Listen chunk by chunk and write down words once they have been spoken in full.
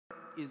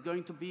is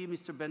going to be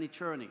Mr. Benny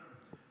Czarny.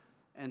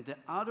 And the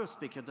other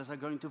speakers that are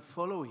going to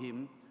follow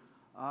him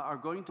are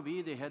going to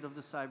be the head of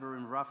the cyber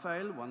in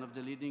Rafael, one of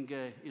the leading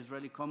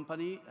Israeli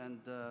company and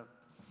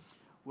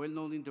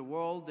well-known in the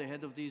world, the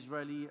head of the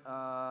Israeli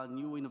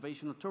New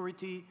Innovation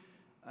Authority,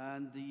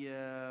 and the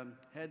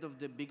head of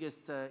the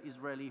biggest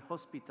Israeli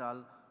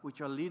hospital,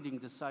 which are leading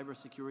the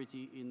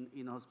cybersecurity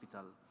in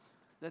hospital.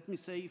 Let me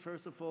say,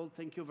 first of all,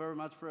 thank you very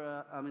much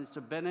for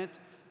Minister Bennett.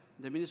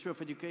 The Ministry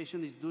of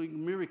Education is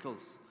doing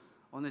miracles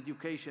on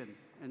education.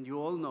 And you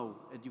all know,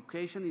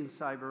 education in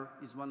cyber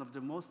is one of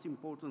the most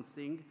important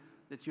things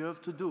that you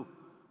have to do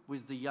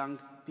with the young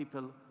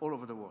people all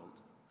over the world.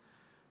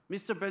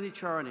 Mr. Benny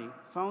Czarny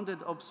founded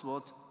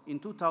OPSWAT in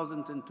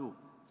 2002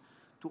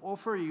 to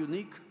offer a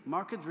unique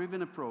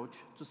market-driven approach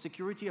to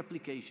security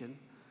application,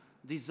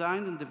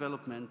 design and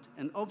development,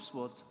 and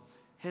OPSWAT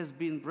has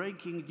been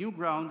breaking new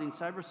ground in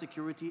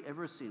cybersecurity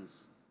ever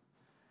since.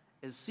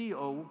 As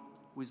CEO,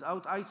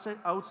 without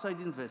outside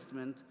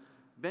investment,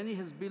 Benny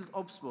has built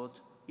OPSWAT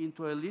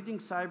into a leading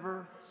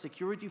cyber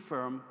security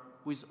firm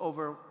with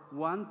over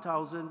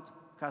 1,000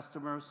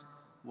 customers,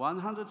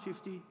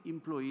 150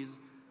 employees,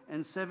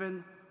 and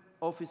 7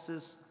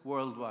 offices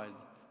worldwide,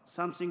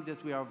 something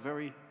that we are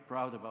very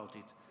proud about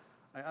it.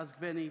 I ask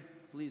Benny,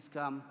 please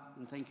come,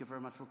 and thank you very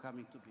much for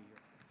coming to be here.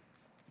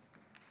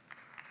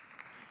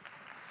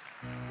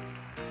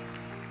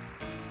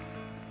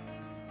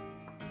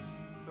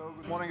 So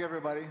good morning,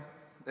 everybody.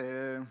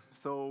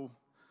 So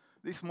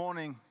this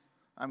morning,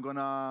 I'm going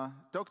to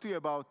talk to you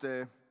about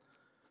data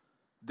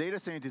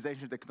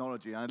sanitization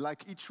technology. And I'd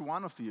like each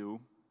one of you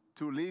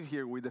to leave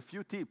here with a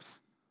few tips.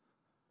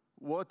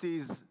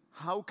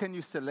 How can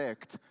you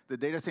select the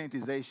data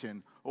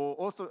sanitization, or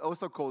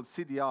also called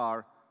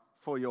CDR,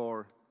 for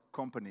your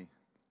company?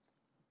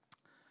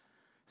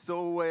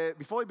 So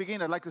before we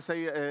begin, I'd like to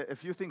say a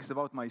few things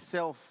about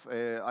myself.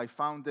 I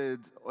founded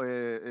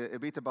a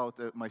bit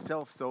about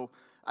myself. So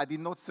I did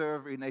not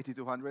serve in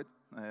 8200.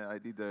 I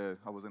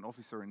was an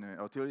officer in an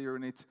artillery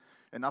unit.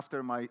 And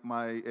after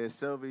my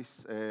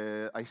service,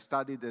 I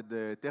studied at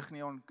the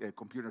Technion,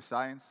 computer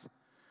science.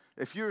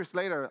 A few years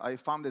later, I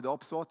founded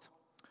OPSWAT.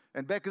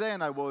 And back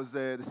then, I was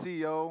the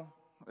CEO,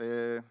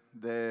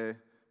 the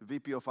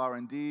VP of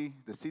R&D,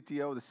 the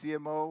CTO, the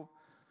CMO,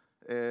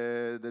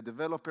 the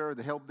developer,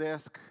 the help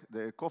desk,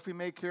 the coffee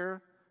maker,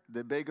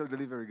 the bagel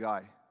delivery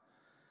guy.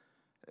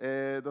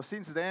 Though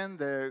since then,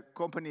 the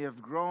company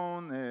have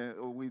grown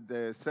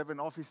with 7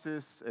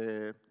 offices,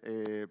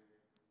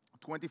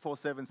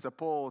 24/7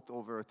 support,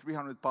 over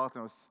 300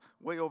 partners,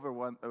 way over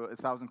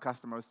 1,000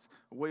 customers,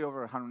 way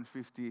over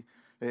 150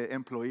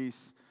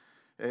 employees.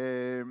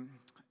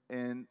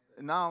 And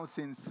now,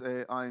 since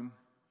I'm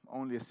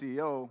only a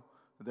CEO,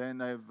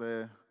 then I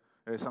have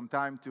some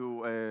time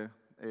to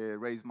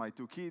raise my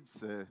 2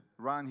 kids,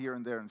 run here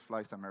and there, and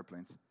fly some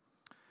airplanes.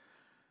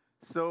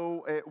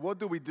 So what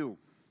do we do?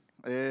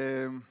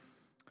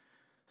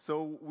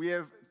 So we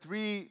have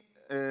 3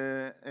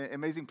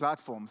 amazing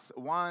platforms.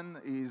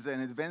 One is an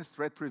advanced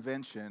threat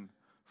prevention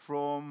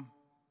from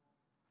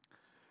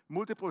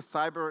multiple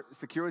cyber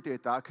security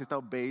attacks that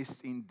are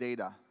based in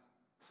data.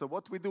 So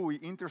what we do, we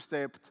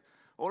intercept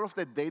all of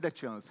the data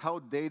channels, how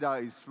data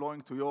is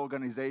flowing to your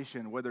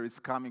organization, whether it's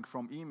coming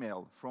from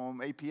email,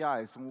 from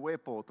APIs, from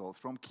web portals,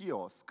 from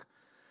kiosk.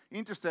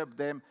 Intercept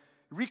them,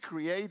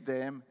 recreate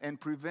them, and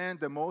prevent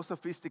the most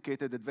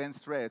sophisticated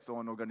advanced threats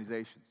on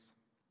organizations.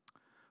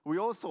 We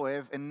also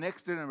have a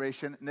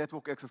next-generation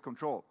network access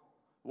control.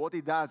 What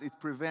it does, it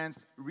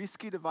prevents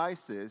risky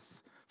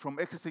devices from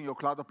accessing your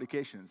cloud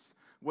applications,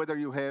 whether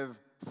you have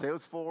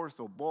Salesforce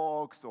or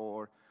Box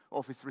or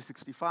Office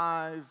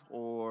 365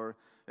 or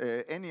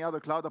any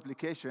other cloud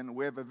application.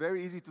 We have a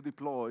very easy to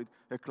deploy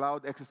a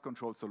cloud access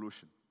control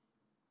solution.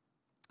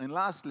 And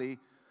lastly,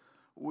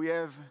 we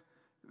have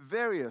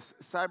various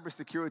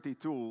cybersecurity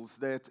tools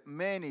that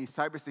many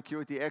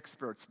cybersecurity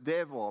experts,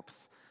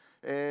 DevOps,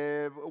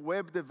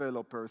 web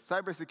developers,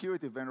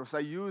 cybersecurity vendors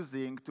are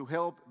using to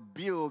help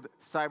build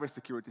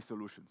cybersecurity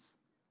solutions.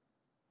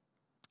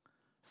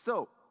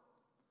 So,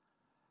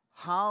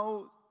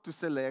 how to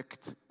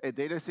select a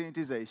data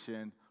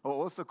sanitization, or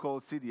also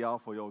called CDR,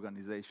 for your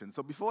organization?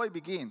 So before I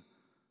begin,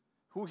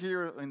 who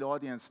here in the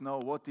audience know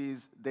what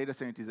is data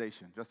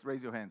sanitization? Just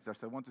raise your hands.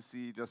 I want to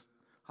see just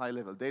high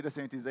level. Data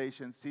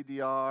sanitization,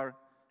 CDR,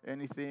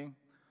 anything?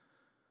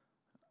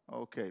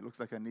 Okay, looks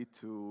like I need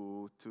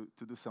to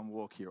do some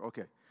work here.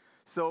 Okay,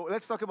 so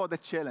let's talk about the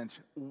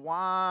challenge.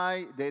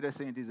 Why data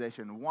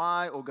sanitization?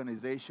 Why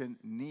organization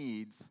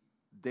needs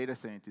data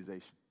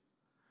sanitization?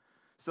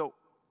 So,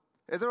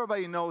 as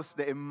everybody knows,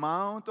 the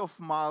amount of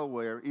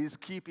malware is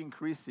keep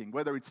increasing,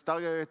 whether it's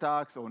targeted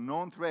attacks or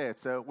known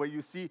threats, where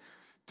you see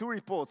 2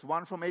 reports,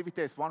 one from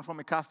AV-Test, one from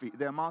McAfee.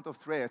 The amount of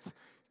threats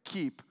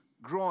keep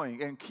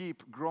growing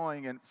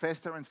and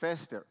faster and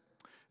faster.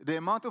 The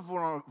amount of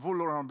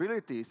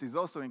vulnerabilities is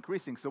also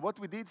increasing. So what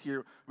we did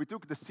here, we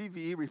took the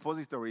CVE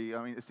repository,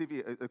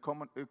 a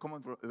common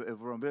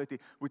vulnerability.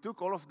 We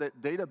took all of the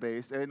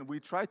database, and we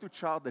tried to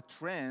chart the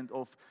trend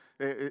of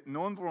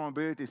known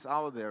vulnerabilities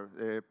out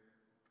there.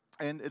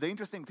 And the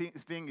interesting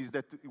thing is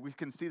that we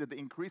can see that the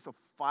increase of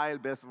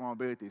file-based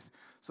vulnerabilities.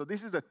 So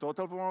this is the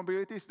total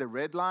vulnerabilities, the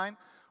red line,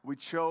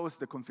 which shows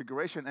the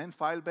configuration and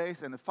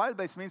file-based. And the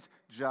file-based means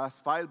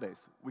just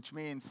file-based, which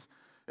means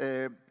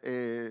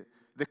the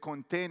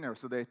container.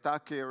 So the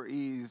attacker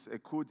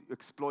could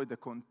exploit the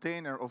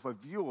container of a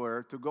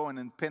viewer to go in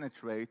and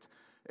penetrate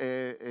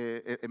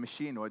a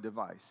machine or a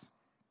device,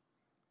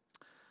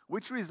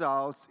 which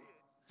results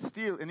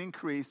still an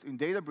increase in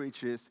data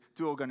breaches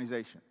to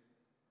organization.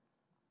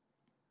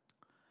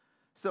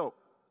 So,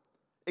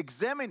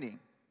 examining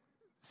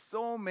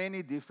so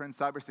many different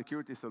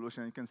cybersecurity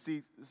solutions, you can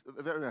see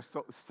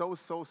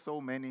so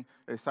many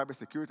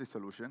cybersecurity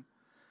solutions.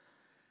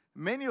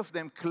 Many of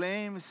them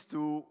claims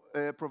to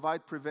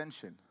provide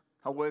prevention.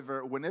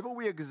 However, whenever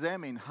we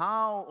examine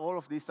how all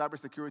of these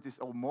cybersecurities,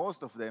 or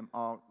most of them,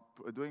 are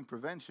doing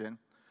prevention,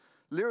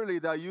 literally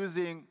they're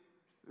using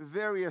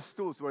various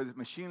tools, whether it's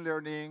machine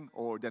learning,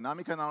 or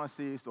dynamic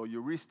analysis, or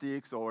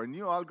heuristics, or a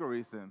new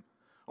algorithm,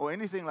 or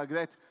anything like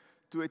that,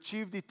 to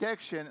achieve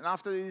detection, and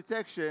after the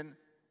detection,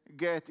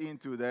 get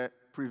into the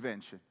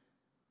prevention.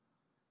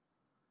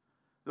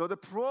 So the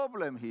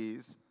problem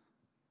is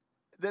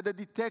that the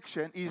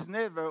detection is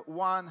never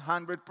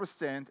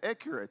 100%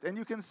 accurate. And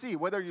you can see,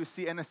 whether you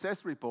see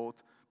NSS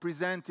report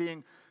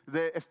presenting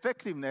the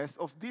effectiveness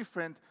of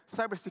different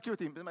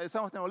cybersecurity,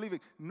 some of them are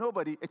leaving,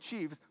 nobody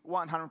achieves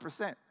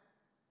 100%.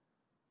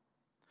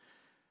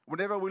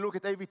 Whenever we look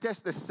at A/B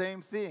tests, the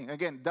same thing.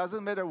 Again,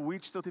 doesn't matter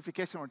which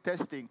certification or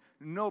testing,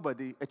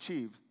 nobody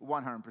achieves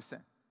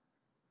 100%.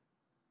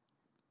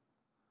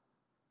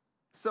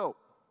 So,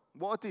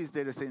 what is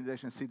data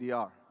sanitization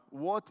CDR?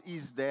 What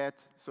is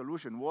that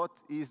solution? What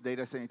is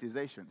data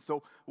sanitization?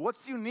 So,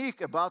 what's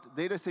unique about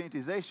data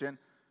sanitization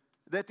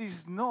that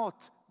is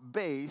not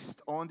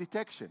based on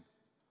detection?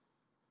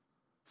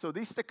 So,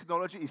 this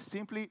technology is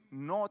simply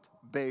not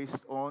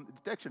based on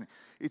detection.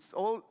 It's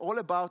all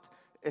about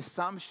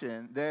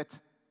assumption that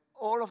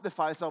all of the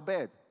files are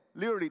bad.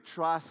 Literally,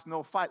 trust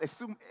no file.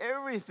 Assume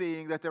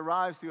everything that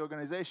arrives to your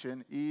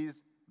organization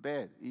is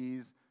bad,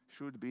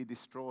 should be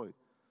destroyed.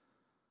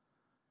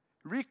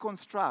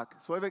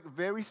 Reconstruct, so have a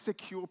very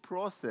secure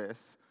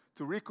process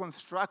to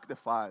reconstruct the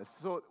files.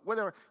 So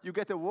whether you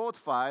get a Word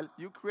file,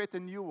 you create a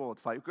new Word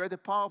file. You create a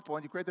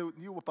PowerPoint, you create a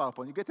new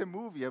PowerPoint. You get a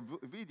movie, a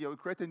video, you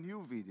create a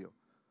new video.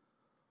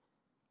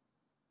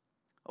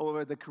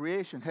 However, the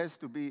creation has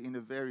to be in a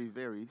very,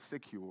 very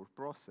secure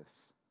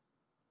process.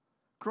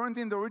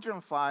 Currently, in the original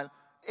file,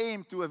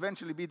 aim to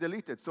eventually be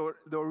deleted. So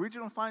the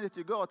original file that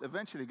you got,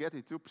 eventually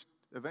it's going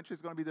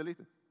to be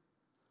deleted.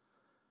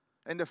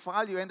 And the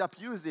file you end up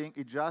using,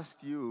 it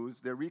just use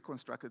the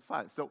reconstructed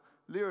file. So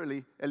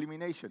literally,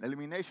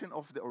 elimination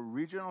of the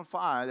original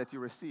file that you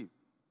receive.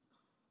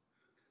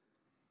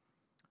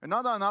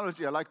 Another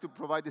analogy, I like to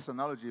provide this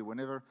analogy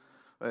whenever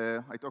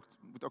we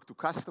talk to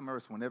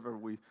customers, whenever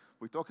we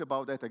talk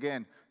about that.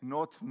 Again,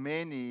 not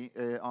many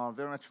are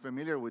very much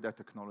familiar with that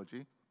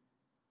technology.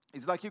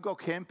 It's like you go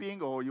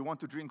camping or you want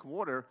to drink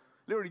water,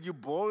 literally you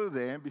boil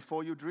them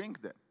before you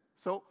drink them.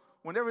 So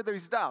whenever there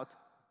is doubt,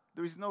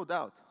 there is no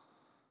doubt.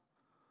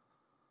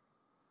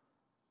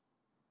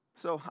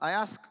 So I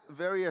ask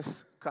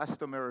various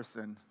customers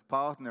and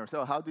partners,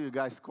 so how do you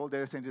guys call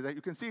data sanitization?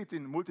 You can see it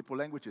in multiple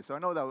languages. So I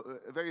know that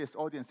various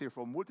audience here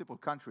from multiple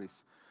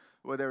countries,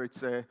 whether it's,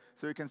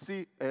 so you can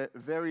see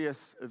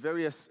various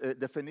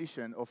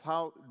definition of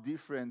how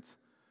different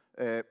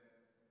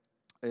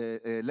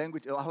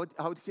language, or how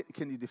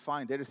can you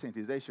define data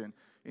sanitization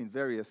in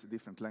various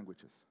different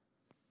languages.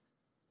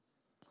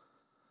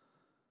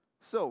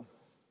 So,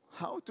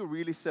 how to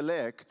really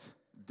select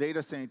data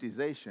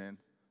sanitization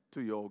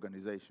to your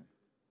organization.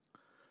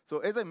 So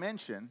as I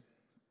mentioned,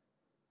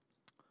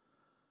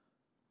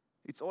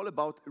 it's all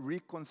about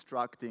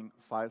reconstructing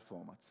file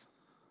formats.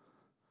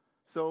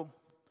 So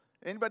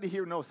anybody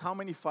here knows how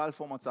many file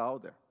formats are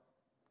out there?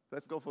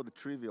 Let's go for the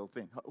trivial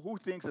thing. Who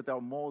thinks that there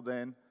are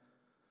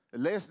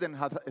less than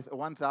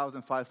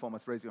 1,000 file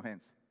formats? Raise your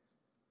hands.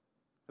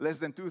 Less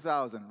than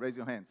 2,000, raise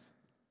your hands.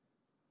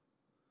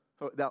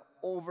 So there are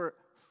over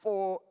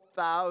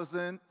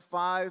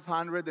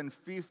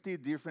 4,550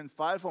 different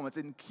file formats,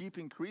 and keep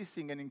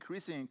increasing and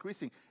increasing.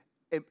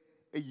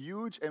 A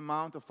huge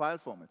amount of file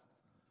formats.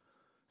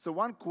 So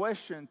one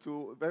question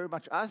to very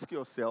much ask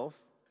yourself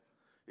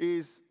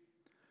is,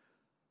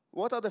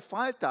 what are the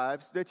file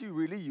types that you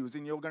really use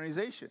in your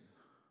organization?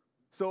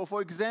 So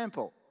for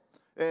example,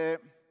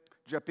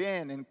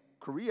 Japan and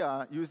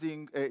Korea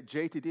using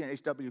JTD and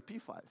HWP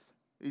files.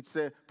 It's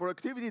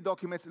productivity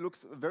documents. It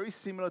looks very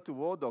similar to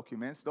Word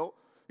documents, though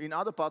in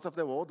other parts of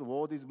the world,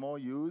 Word is more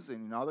used,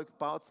 and in other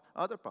parts,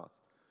 other parts.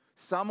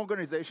 Some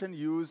organizations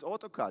use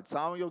AutoCAD.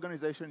 Some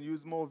organizations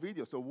use more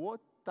video. So what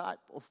type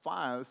of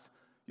files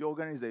your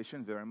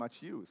organization very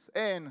much use?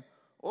 And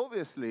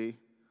obviously,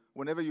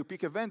 whenever you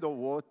pick a vendor,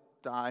 what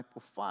type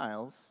of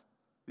files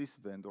this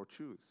vendor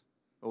choose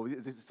or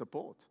this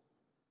support?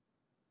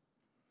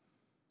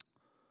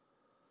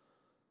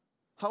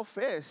 how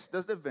fast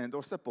does the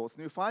vendor support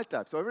new file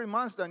types? So every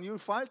month there are new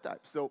file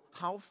types. So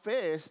how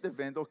fast the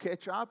vendor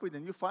catch up with the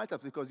new file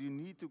types? Because you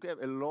need to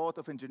have a lot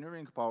of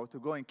engineering power to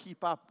go and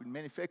keep up with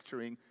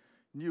manufacturing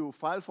new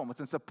file formats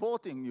and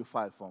supporting new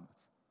file formats.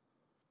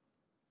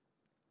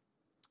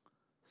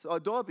 So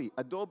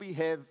Adobe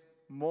have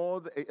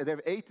they have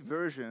 8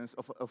 versions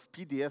of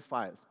PDF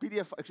files.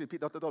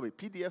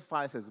 PDF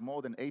files has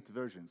more than 8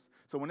 versions.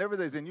 So whenever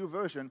there's a new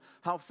version,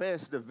 how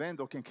fast the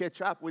vendor can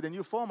catch up with a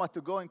new format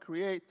to go and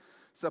create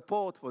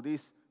support for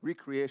this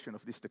recreation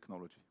of this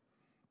technology.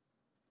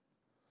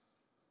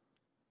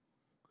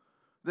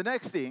 The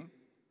next thing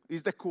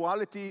is the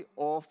quality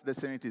of the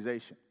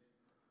sanitization.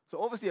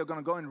 So obviously you're going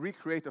to go and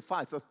recreate a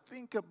file. So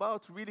think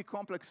about really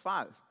complex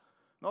files.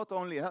 Not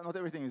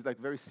everything is like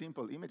very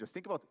simple images.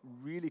 Think about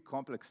really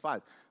complex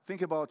files.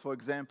 Think about, for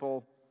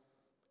example,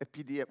 a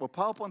PDF or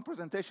PowerPoint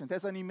presentation.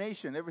 There's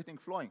animation, everything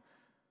flowing.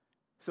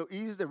 So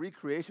is the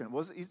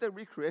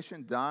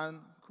recreation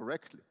done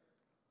correctly?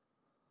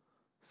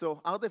 So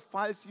are the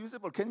files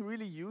usable? Can you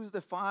really use the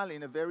file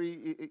in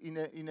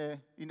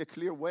a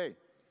clear way?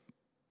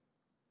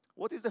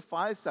 What is the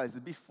file size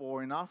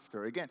before and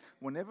after? Again,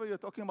 whenever you're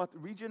talking about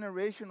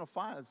regeneration of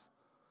files,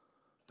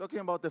 talking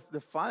about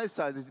the file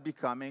size is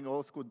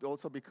could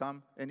also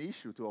become an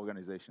issue to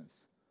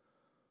organizations.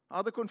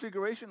 Other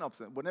configuration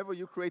options, whenever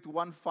you create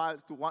one file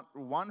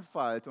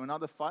to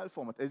another file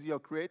format, as you're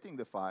creating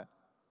the file,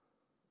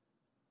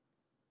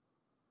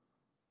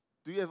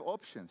 do you have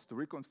options to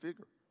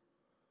reconfigure?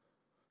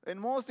 And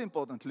most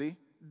importantly,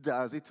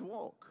 does it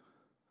work?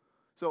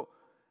 So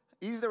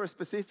is there a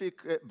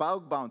specific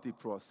bug bounty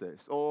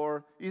process?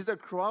 Or is there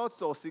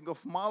crowdsourcing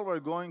of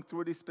malware going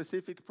through this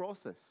specific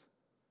process?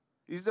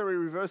 Is there a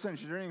reverse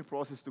engineering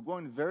process to go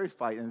and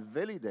verify and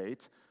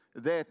validate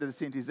that the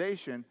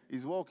sanitization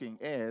is working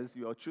as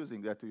you are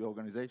choosing that to your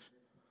organization?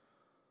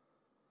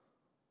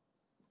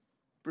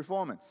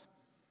 Performance.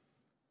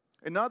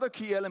 Another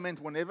key element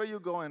whenever you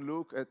go and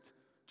look at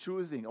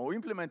choosing or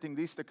implementing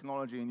this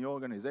technology in your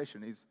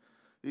organization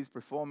is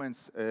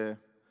performance.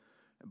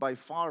 By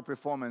far,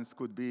 performance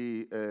could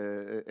be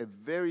a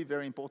very,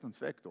 very important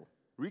factor.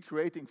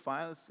 Recreating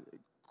files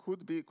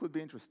could be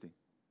interesting.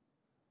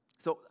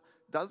 So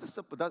does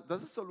the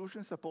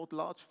solution support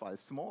large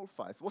files, small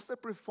files? What's the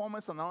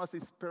performance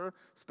analysis per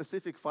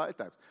specific file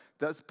types?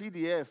 Does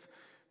PDF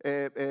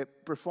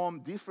perform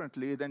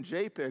differently than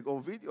JPEG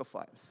or video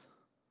files?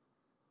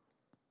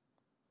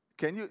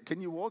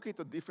 Can you work it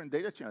on different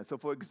data channels? So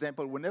for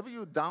example, whenever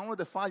you download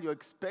a file, you're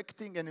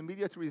expecting an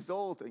immediate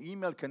result. An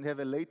email can have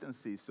a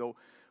latency. So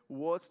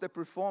what's the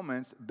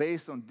performance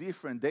based on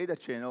different data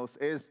channels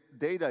as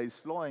data is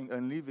flowing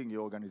and leaving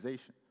your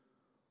organization?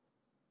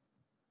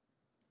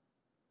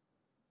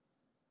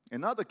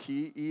 Another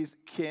key is,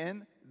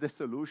 can the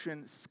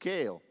solution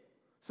scale?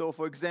 So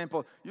for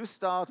example, you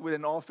start with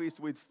an office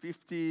with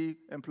 50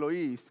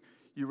 employees.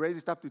 You raise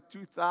it up to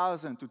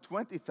 2,000 to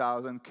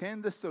 20,000.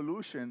 Can the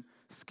solution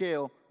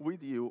scale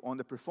with you on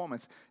the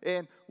performance?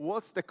 And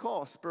what's the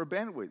cost per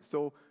bandwidth?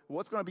 So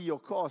what's going to be your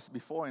cost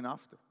before and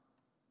after?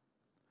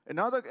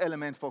 Another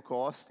element for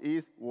cost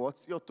is,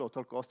 what's your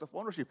total cost of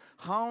ownership?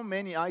 How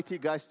many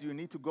IT guys do you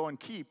need to go and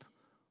keep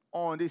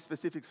on this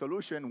specific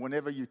solution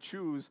whenever you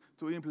choose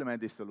to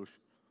implement this solution?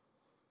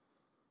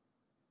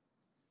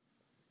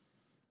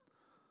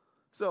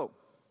 So,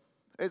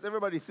 as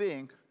everybody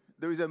thinks,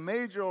 there is a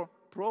major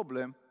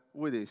problem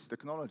with this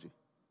technology.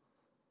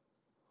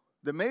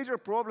 The major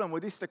problem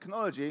with this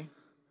technology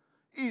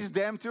is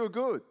damn too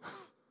good.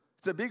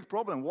 It's a big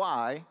problem.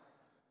 Why?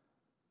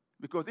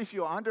 Because if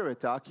you're under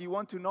attack, you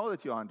want to know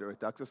that you're under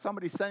attack. So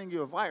somebody's sending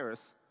you a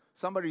virus,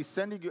 somebody's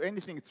sending you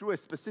anything through a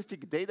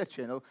specific data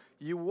channel,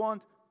 you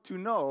want to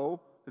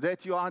know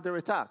that you're under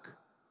attack.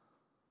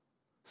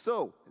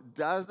 So,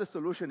 does the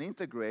solution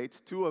integrate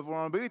to a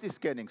vulnerability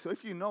scanning? So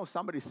if you know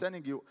somebody's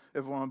sending you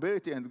a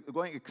vulnerability and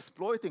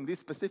exploiting this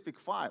specific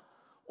file,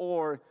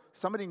 or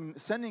somebody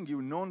sending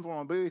you known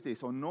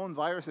vulnerabilities or known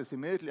viruses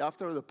immediately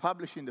after they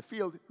publish in the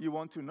field, you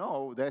want to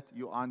know that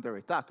you're under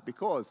attack.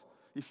 Because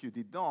if you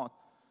did not,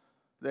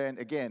 then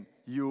again,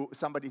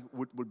 somebody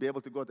would be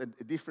able to go to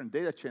a different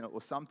data channel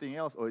or something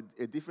else, or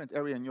a different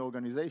area in your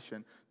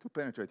organization to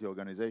penetrate your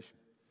organization.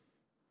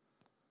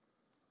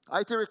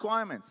 IT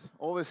requirements,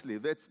 obviously,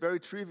 that's very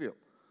trivial.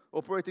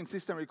 Operating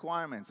system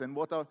requirements, and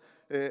what are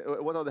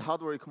the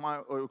hardware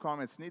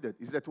requirements needed?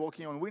 Is that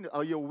working on Windows?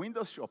 Are you a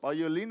Windows shop? Are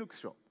you a Linux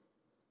shop?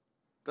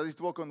 Does it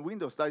work on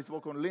Windows? Does it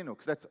work on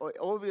Linux? That's an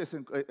obvious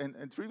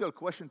and trivial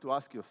question to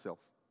ask yourself.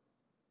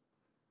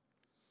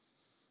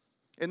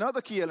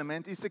 Another key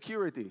element is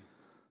security.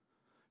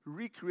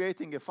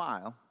 Recreating a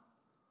file.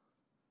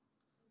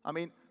 I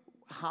mean,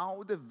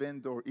 how the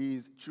vendor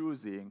is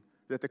choosing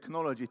the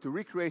technology to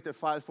recreate a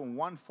file from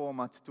one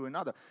format to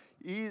another.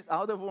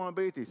 Are there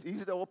vulnerabilities?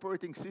 Is the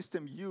operating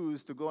system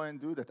used to go and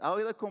do that?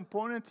 Are the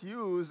components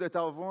used that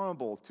are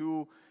vulnerable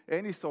to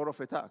any sort of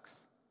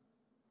attacks?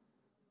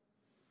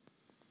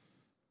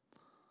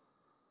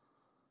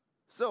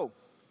 So,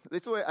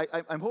 that's why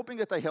I'm hoping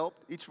that I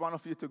helped each one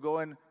of you to go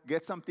and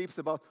get some tips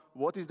about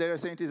what is data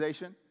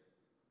sanitization,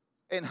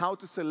 and how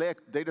to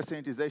select data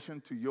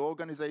sanitization to your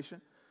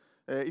organization.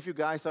 If you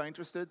guys are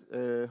interested,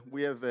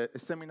 we have a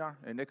seminar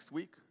next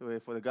week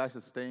for the guys that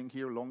are staying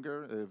here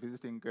longer,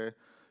 visiting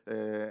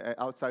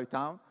outside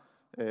town,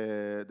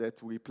 that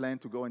we plan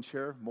to go and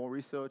share more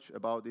research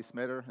about this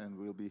matter, and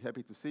we'll be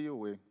happy to see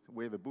you.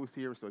 We have a booth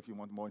here, so if you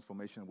want more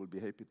information, we'll be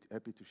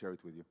happy to share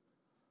it with you.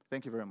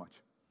 Thank you very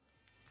much.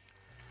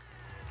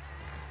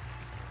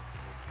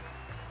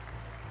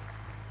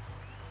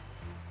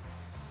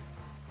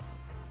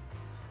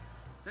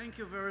 Thank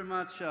you very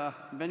much,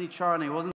 Benny Czarny.